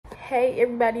Hey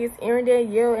everybody, it's Erin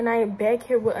Danielle and I am back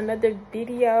here with another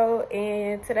video,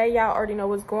 and today y'all already know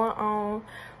what's going on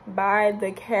by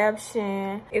the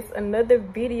caption. It's another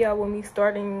video with me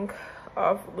starting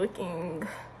off looking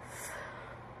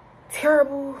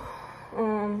terrible.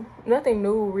 Nothing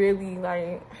new really,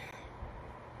 like,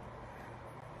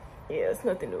 yeah, it's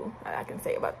nothing new I can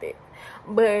say about that.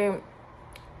 But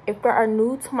if you are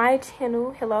new to my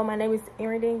channel, hello, my name is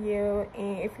Erin Danielle,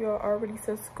 and if you're already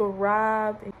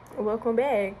subscribed, welcome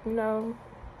back, you know.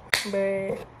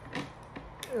 But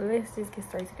let's just get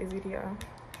straight to this video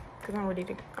because I'm ready.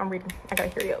 I gotta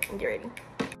hurry up and get ready.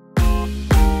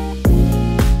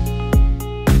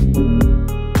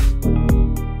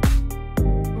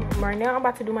 Right now I'm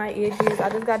about to do my edges.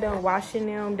 I just got done washing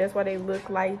them, that's why they look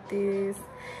like this,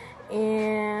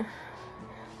 and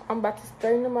I'm about to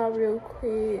straighten them out real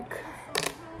quick.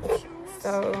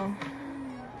 So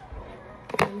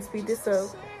let me speed this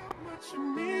up.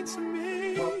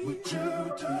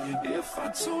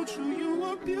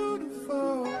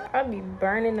 I be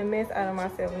burning the mess out of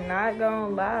myself, not gonna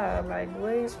lie. Like,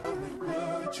 what?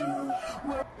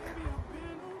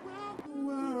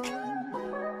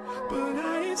 But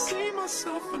I ain't seen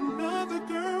myself another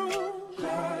girl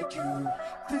like you.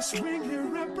 This ring here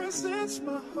represents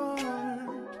my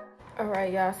heart.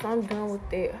 Alright y'all, so I'm done with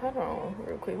that. Hold on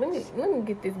real quick. Let me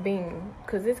get this bean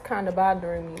because it's kind of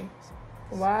bothering me.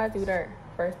 Why do that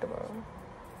first of all?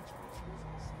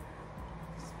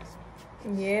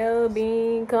 Yeah,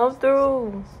 bean, come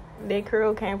through. That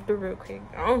curl came through real quick.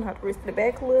 I don't know how the rest of the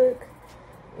back look.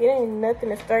 It ain't nothing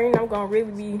to straighten. I'm gonna really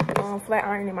be flat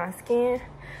ironing my skin.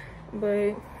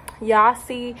 But y'all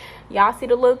see the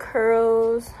little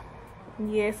curls.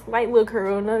 Yes, light little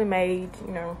curl, nothing made,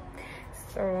 you know.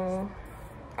 So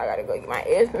I gotta go get my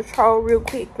edge control real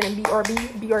quick. Then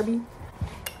BRB.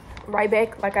 Right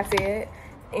back, like I said.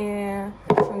 And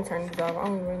let me turn this off. I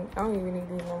don't even need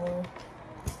these no more.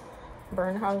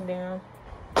 Burn the house down.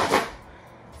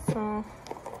 So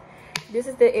this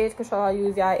is the edge control I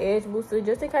use, y'all. Edge booster,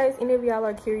 just in case any of y'all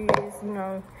are curious. You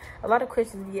know, a lot of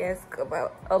questions be asked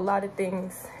about a lot of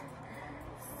things.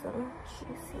 So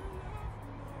let's see.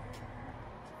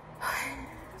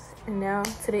 And now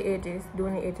to the edges,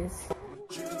 doing the edges.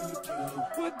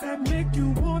 Would that make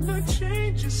you wanna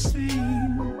change your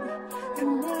scene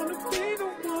and wanna be the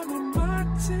one on my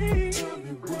team?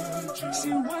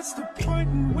 See, what's the point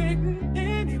in waiting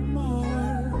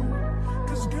anymore?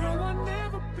 Cause girl, I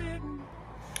never been.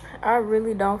 I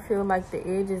really don't feel like the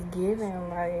edge is giving.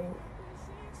 Like,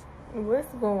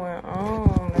 what's going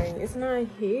on? Like, it's not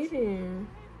hitting.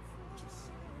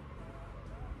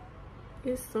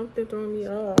 It's something throwing me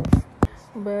off.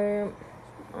 But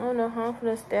I don't know how I'm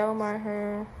gonna style my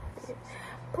hair.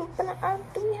 Do we have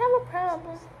a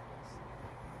problem?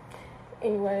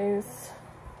 Anyways,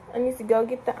 I need to go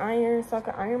get the iron so I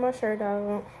can iron my shirt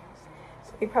out.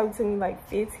 It probably took me like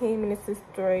 15 minutes to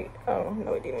straight. Oh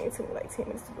no, it didn't. It took me like 10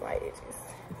 minutes to do my edges.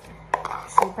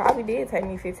 She probably did take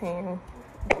me 15,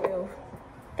 12,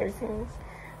 13.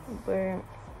 But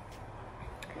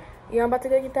yeah, I'm about to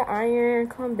go get the iron,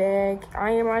 come back,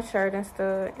 iron my shirt and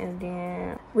stuff, and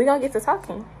then we're gonna get to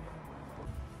talking.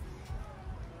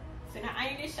 So now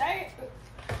iron this shirt.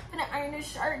 And I iron this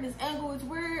shirt. This angle is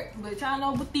weird, but y'all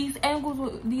know with these angles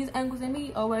in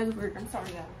me always weird. I'm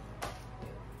sorry, y'all.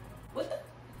 What the?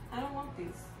 I don't want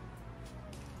this.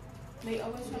 They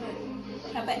always try to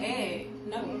have an egg.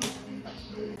 No.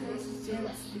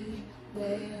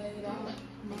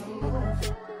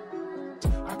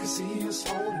 I can see us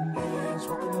holding hands,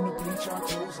 walking on the beach, our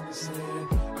toes in the sand.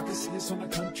 I can see us on the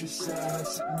countryside,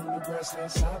 sitting on the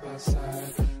grassland side by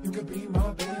side. You could be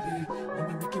my baby,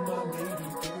 wanna make you my lady.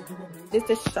 This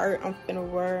is the shirt I'm finna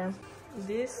wear.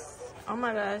 This, oh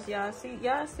my gosh, y'all see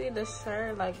the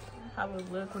shirt, like how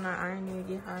it look when I iron it and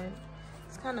get hot.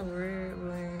 It's kind of weird,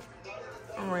 but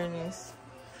I'm wearing this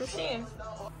for Shein.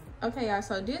 Okay, y'all,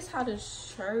 so this how the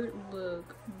shirt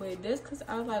look, but that's because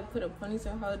I like put a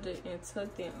ponytail holder and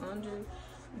tucked it under,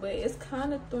 but it's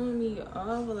kind of throwing me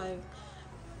off.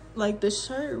 Like the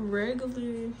shirt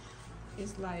regular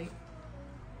is like,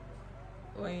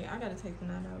 wait, I gotta take the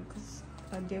knot out because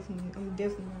I'm definitely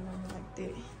not like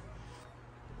that.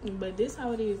 But this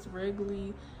how it is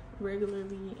regularly,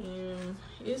 and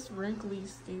it's wrinkly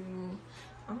still.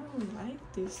 I don't like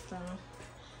this stuff.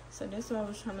 So that's why I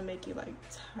was trying to make it like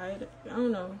tighter. I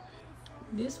don't know.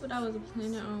 This what I was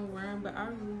planning on wearing, but I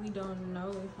really don't know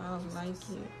if I like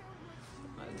it.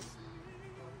 Like,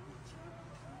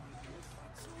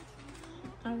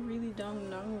 I really don't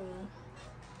know.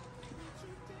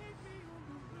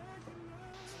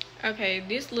 Okay,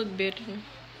 this look better.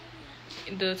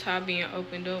 the top being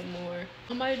opened up more.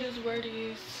 I might just wear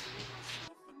these.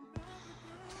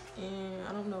 And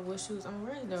I don't know what shoes I'm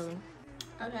wearing though.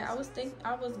 Okay, I was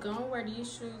gonna wear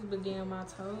these shoes, but then my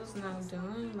toes not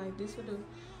done. Like this would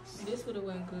have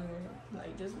went good.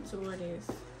 Like just to wear this.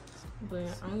 But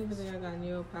I don't even think I got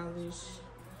nail polish.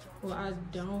 Well, I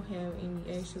don't have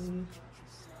any actually.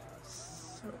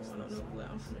 So I don't know what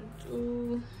I'm gonna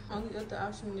do. Only other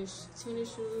option is tennis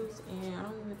shoes, and I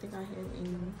don't even think I have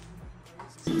any.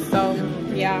 So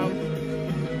yeah,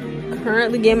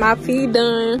 currently getting my feet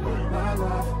done.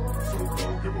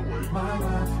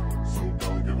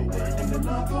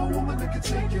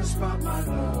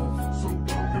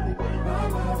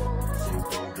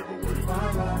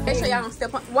 Make sure y'all don't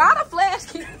step on. Why the flash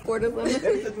keep quarter limit?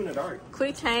 in the dark.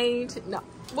 Quick change. No.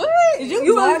 What?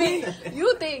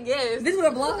 You think yes? This would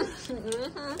have blown.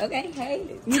 Okay,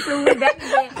 hey, you threw it back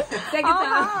again. Second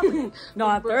time.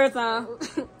 No, third time.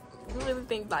 You really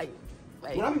think like?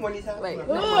 Wait. When I be one of these times. Wait.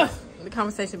 The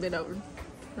conversation been over.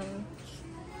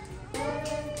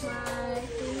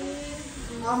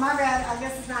 Oh my bad, I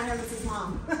guess it's not him, it's his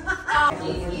mom.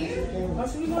 Please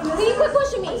quit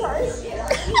pushing me.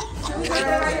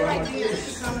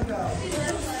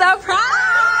 Surprise!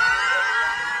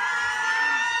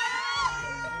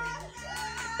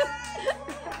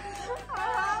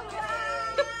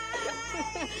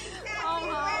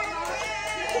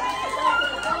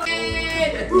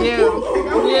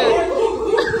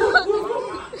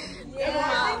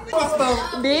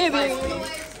 Baby.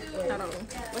 Hold on.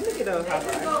 Let me get those hot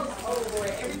dogs.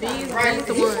 These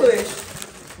the You ones. push.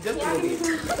 Just a little bit.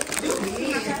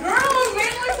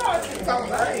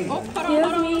 Oh, hold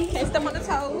on. Can't step on the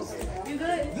toes. You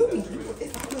good?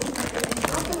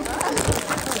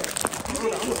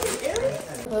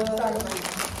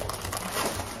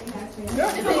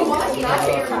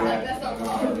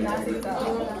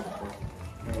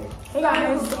 Hey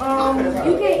guys,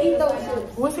 you can't eat those.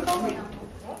 What's it called?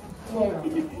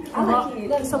 I like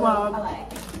it. It's a vlog.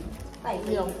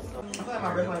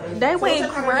 They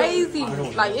went crazy.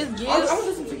 Like it's gifts.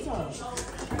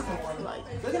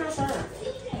 Look at our shirt.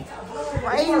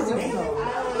 Crazy.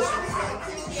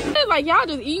 Like y'all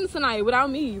just eating tonight without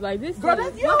me. Like this. Girl,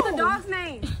 that's you. What's the dog's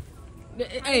name?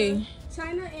 Hey.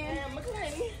 China and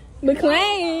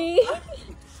McLean.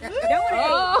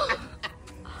 Oh.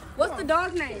 What's the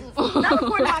dog's name? Not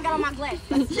recording how I got on my glass.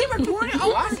 She recorded?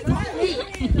 Oh,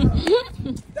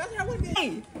 That's how we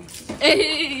did.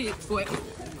 Hey. Wait.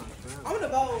 I'm gonna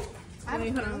go.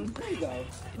 Wait, hold on. There you go.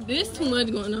 There's too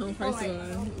much going on, first of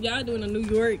all. Y'all doing a New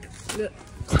York.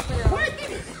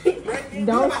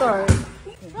 Don't start.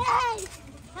 hey,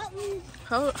 help me.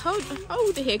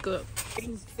 Hold the heck up.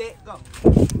 Set, go.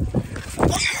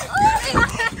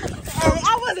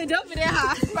 I wasn't jumping that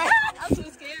high. I'm too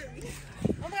scared.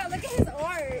 Oh my god, look at his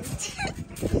arms.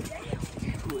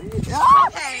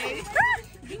 Okay.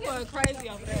 You going crazy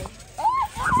over there.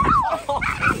 Hold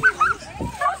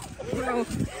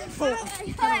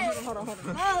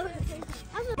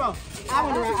on. I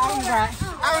want to ride.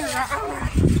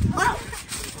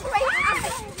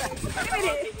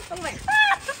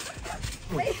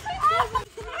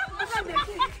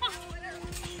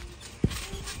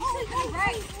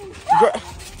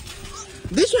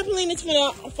 This trampoline is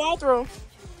gonna fall through.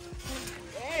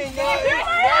 Dang,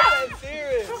 that's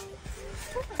serious.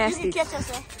 You can catch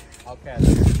yourself. Okay.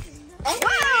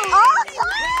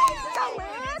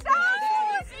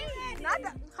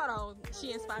 Hold on. She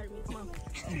inspired me. Come on.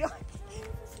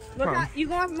 Look out, you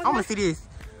going from I wanna see this.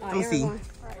 Let me see.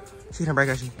 She can break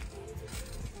her shoe.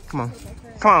 Come on.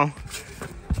 Okay.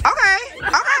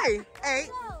 Hey.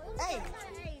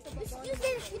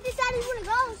 You decided you want to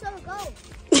go, so go.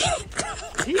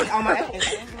 She's on my ass.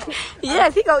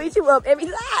 Yes, he gonna eat you up every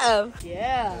time.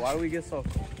 Yeah. Why do we get so? Okay.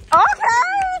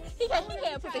 He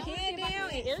can't put the head down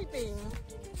and everything.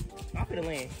 I'm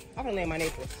gonna land my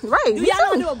neighbor. Right. Do y'all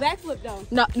want to do a backflip though?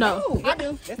 No. I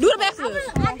do. Do the backflip.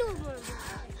 I do.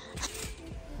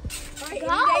 Go,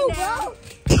 bro.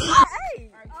 Hey.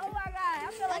 Oh my god, I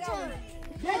feel like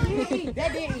That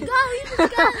didn't. Go, you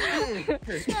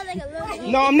just got like a little.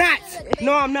 No,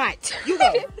 I'm not. You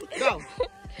go.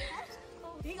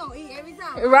 He gonna eat every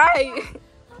time. Right.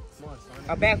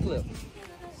 A backflip.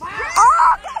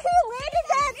 Oh, he landed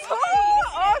that too.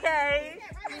 Okay.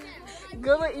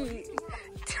 Good to eat.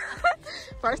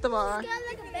 First of all. He got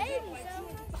like a baby, so.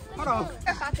 Hold on.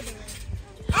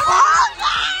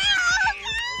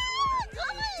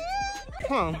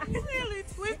 Come on. Really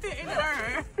twisted in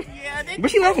her. Yeah, they What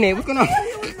she laughing at? What's going on?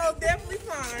 was most definitely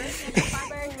fine.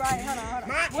 Right, hold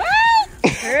on.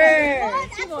 Hey.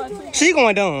 She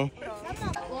going dumb.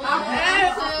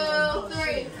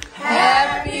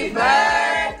 Happy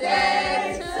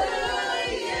birthday to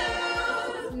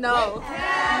you. No.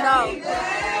 Happy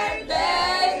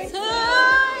birthday to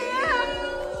you.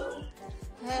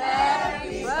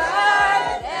 Happy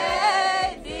birthday,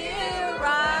 dear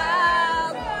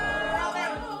Rob.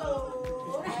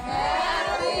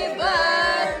 Happy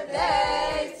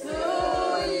birthday to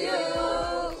you.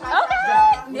 Okay.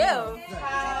 Yeah.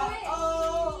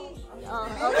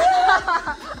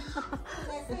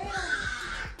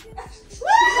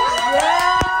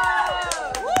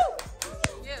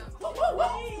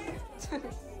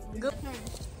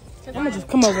 I'm gonna just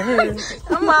come over here.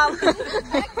 Come on.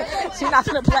 She's not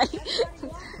gonna play.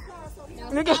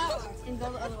 Look at.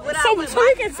 So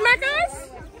you can smack us?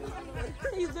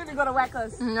 He's gonna go to whack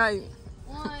us. Right.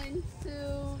 1, 2,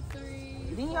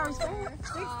 3. Didn't you already swear?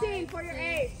 16 for your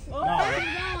age.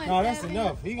 No, that's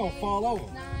enough. He gonna fall over.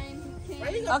 9,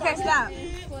 10, Okay, stop.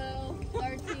 12,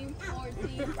 13,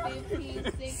 14,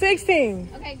 15, 16.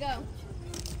 Okay, go.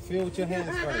 Feel with your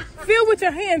hands first. Feel with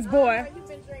your hands, boy.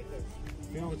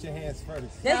 Feel with your hands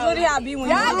first. That's literally how I be when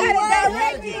you Y'all gotta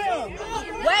direct him.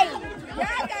 wait.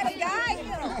 Y'all gotta guide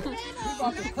him.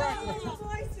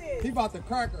 He about to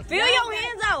crack her. Feel your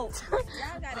hands out.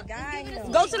 Y'all gotta guide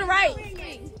him. Go to the right.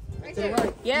 Right there.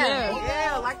 Yeah.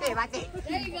 Yeah, like that, like that.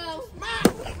 There you go.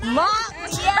 Mom.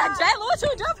 Yeah. Jay, what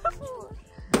you jumping for?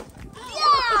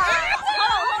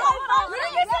 Hold on.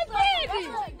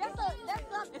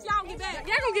 If y'all get back,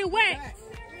 Y'all gonna get wet.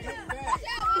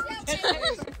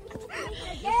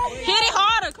 hit it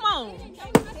harder. Come on.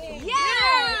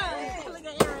 Yeah. Look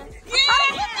at Aaron.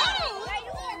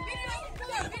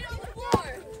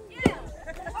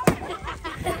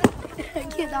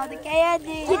 Get all the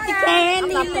candy. I'm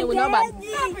not playing with nobody.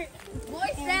 Boy,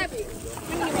 stab it.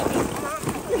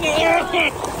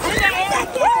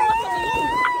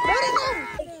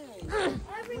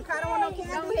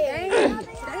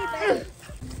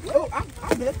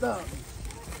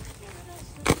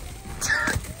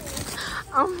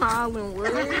 I'm hollering.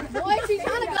 What? Boy, she's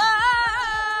trying to go.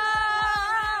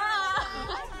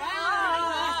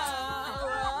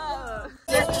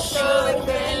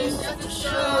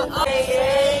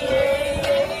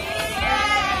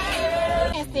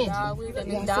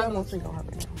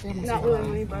 Not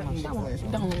willingly, but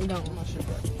Don't.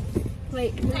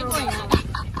 Wait.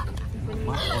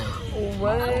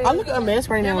 What? I look a mess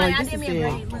right now. Like this is it.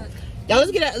 Y'all,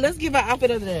 let's give an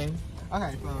outfit of the day.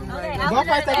 Okay, fine. Go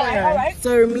first, right.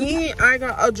 So me, I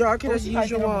got a jacket as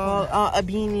usual, a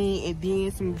beanie, and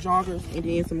then some joggers, and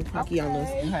then some khaki on this.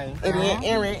 Okay. And then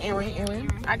Aaron.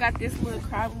 I got this little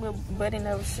crop, little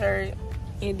button-up shirt,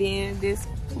 and then this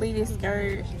pleated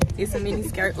skirt. It's a mini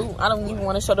skirt. Ooh, I don't even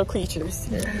want to show the creatures.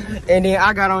 And then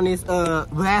I got on this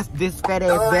this fat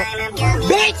ass back.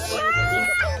 Bitch!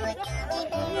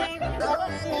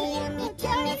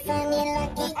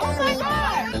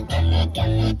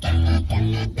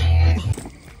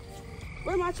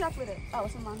 Where's my chocolate at? Oh,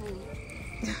 it's in my hand.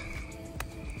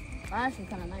 Mine's actually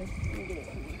kind of nice. Let me get it.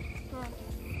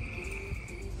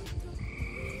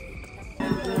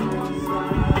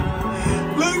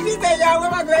 Look, she said, y'all, where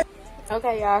my grade?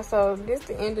 Okay, y'all, so this is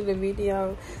the end of the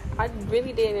video. I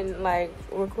really didn't like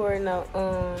record no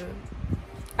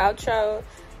outro,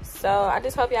 so I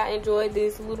just hope y'all enjoyed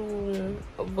this little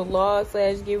vlog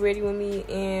 / get ready with me,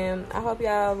 and I hope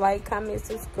y'all like, comment,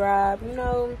 subscribe, you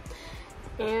know.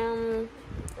 And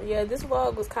yeah, this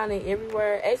vlog was kind of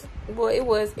everywhere. Well, it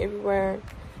was everywhere,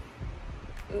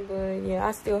 but yeah,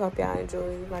 I still hope y'all enjoy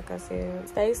it. Like I said,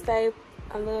 stay safe.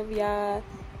 I love y'all,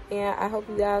 and I hope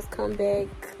you guys come back.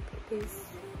 Peace.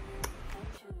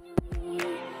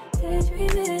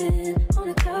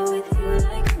 Wanna go with you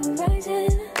like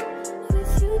horizon.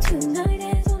 With you tonight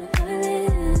is on an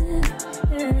island.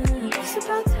 It's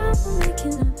about time we're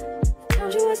making up.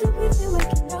 Found you wasn't with me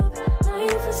waking up. Now you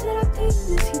for said I didn't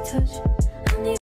miss your touch.